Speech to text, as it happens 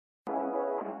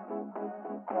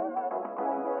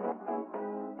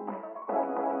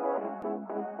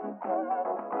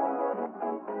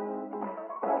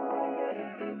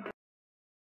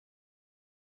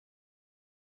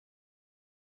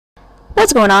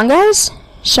What's going on, guys?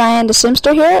 Cheyenne the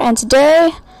Simster here, and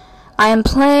today I am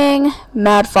playing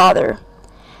Mad Father.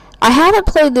 I haven't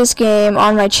played this game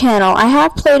on my channel. I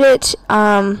have played it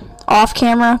off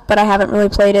camera, but I haven't really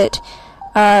played it.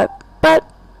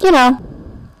 But, you know,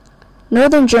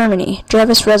 Northern Germany,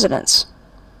 Drevis residence.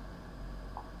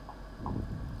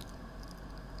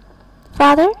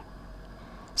 Father?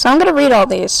 So I'm going to read all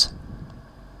these.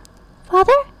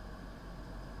 Father?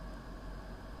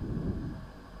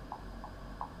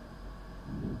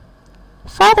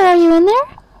 Father, are you in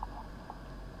there?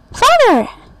 Father!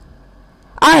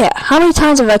 Aya, how many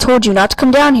times have I told you not to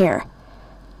come down here?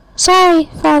 Sorry,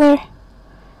 Father.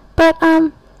 But,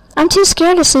 I'm too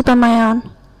scared to sleep on my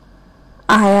own.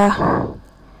 Aya.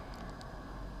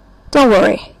 Don't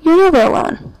worry, you're never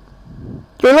alone.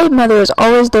 Your late mother is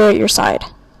always there at your side.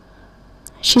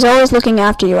 She's always looking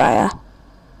after you, Aya.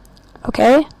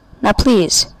 Okay? Now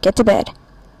please, get to bed.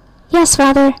 Yes,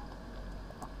 Father.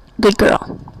 Good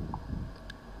girl.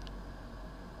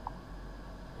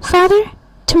 Father,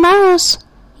 tomorrow's...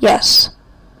 Yes,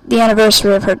 the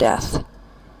anniversary of her death.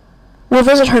 We'll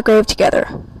visit her grave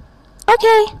together.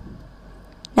 Okay.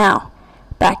 Now,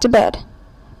 back to bed.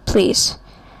 Please.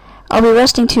 I'll be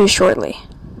resting too shortly.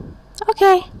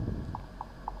 Okay.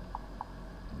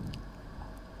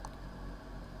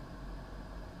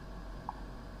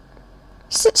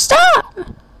 Stop!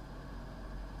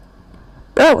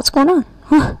 Bro, what's going on?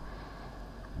 Huh.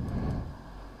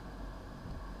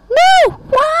 No!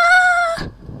 Wah!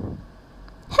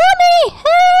 Help me!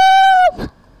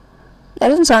 Help! That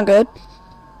doesn't sound good.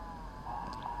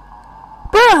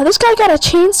 Bruh, this guy got a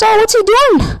chainsaw? What's he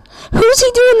doing? Who's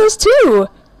he doing this to?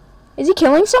 Is he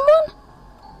killing someone?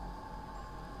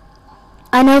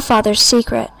 I know Father's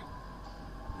secret.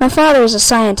 My father is a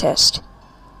scientist.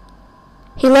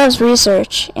 He loves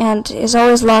research and is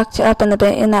always locked up in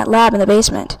that lab in the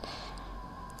basement.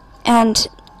 And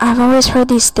I've always heard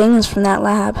these things from that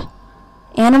lab.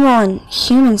 Animal and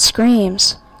human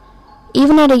screams.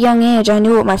 Even at a young age, I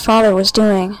knew what my father was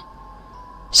doing.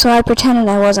 So I pretended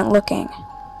I wasn't looking.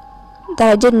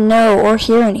 That I didn't know or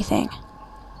hear anything.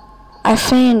 I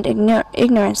feigned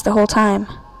ignorance the whole time.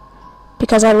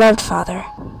 Because I loved Father.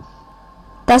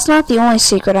 That's not the only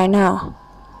secret I know.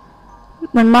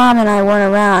 When Mom and I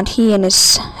weren't around, he and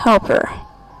his helper...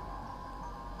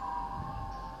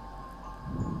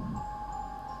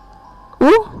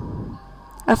 Ooh,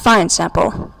 a fine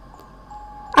sample.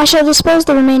 I shall dispose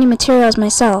the remaining materials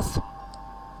myself.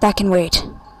 That can wait.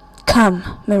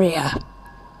 Come, Maria.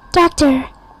 Doctor.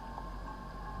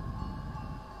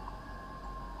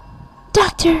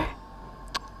 Doctor.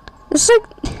 This is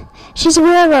like... She's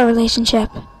aware of our relationship.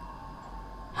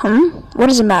 What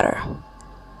does it matter?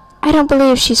 I don't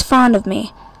believe she's fond of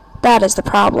me. That is the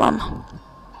problem.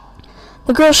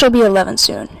 The girl shall be 11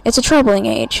 soon. It's a troubling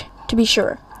age, to be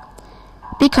sure.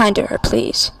 Be kind to her,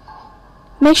 please.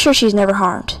 Make sure she's never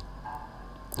harmed.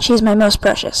 She is my most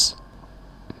precious.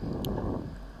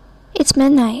 It's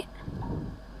midnight.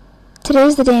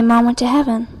 Today's the day Mom went to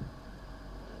heaven.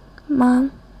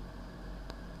 Mom.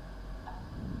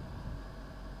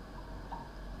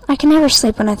 I can never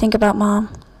sleep when I think about Mom.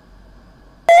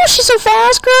 Oh, she's so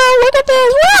fast, girl! Look at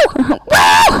this!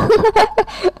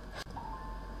 Woo! Woo!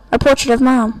 A portrait of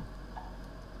Mom.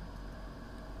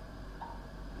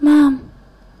 Mom.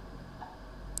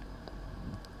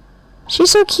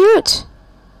 She's so cute.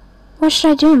 What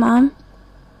should I do, Mom?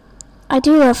 I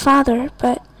do love Father,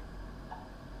 but...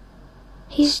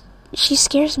 She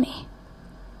scares me.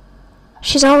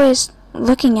 She's always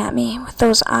looking at me with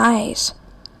those eyes.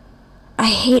 I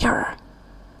hate her.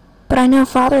 But I know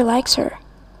Father likes her.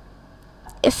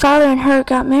 If Father and her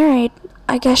got married,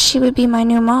 I guess she would be my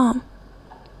new mom.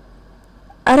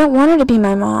 I don't want her to be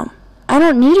my mom. I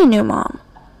don't need a new mom.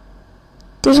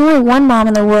 There's only one mom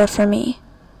in the world for me.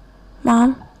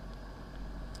 Mom,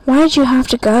 why did you have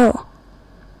to go?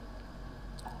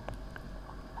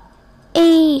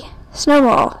 Hey,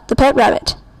 Snowball, the pet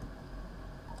rabbit.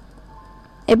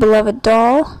 A beloved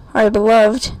doll, or a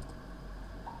beloved...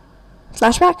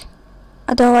 Flashback?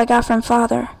 A doll I got from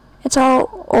Father. It's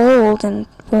all old and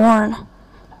worn.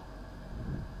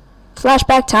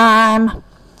 Flashback time!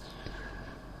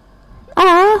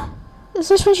 Aw, is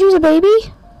this when she was a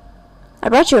baby? I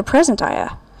brought you a present,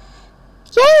 Aya.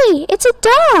 Yay! It's a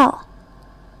doll!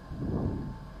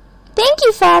 Thank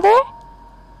you, Father!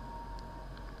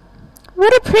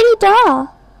 What a pretty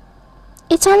doll!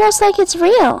 It's almost like it's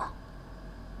real.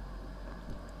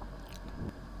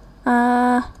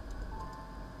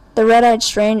 The red-eyed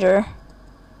stranger.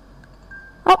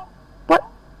 Oh, what?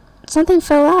 Something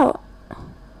fell out.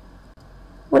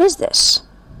 What is this?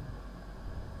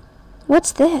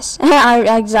 What's this?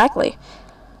 Exactly.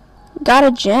 Got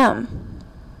a gem.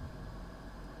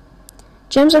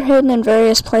 Gems are hidden in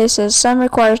various places. Some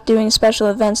require doing special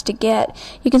events to get.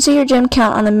 You can see your gem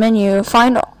count on the menu,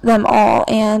 find them all,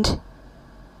 and...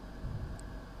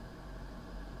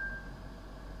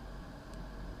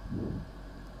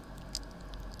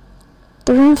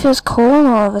 The room feels cold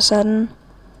all of a sudden.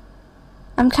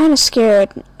 I'm kind of scared.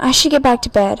 I should get back to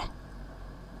bed.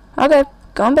 Okay,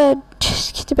 go in bed.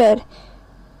 Just get to bed.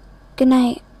 Good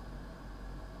night.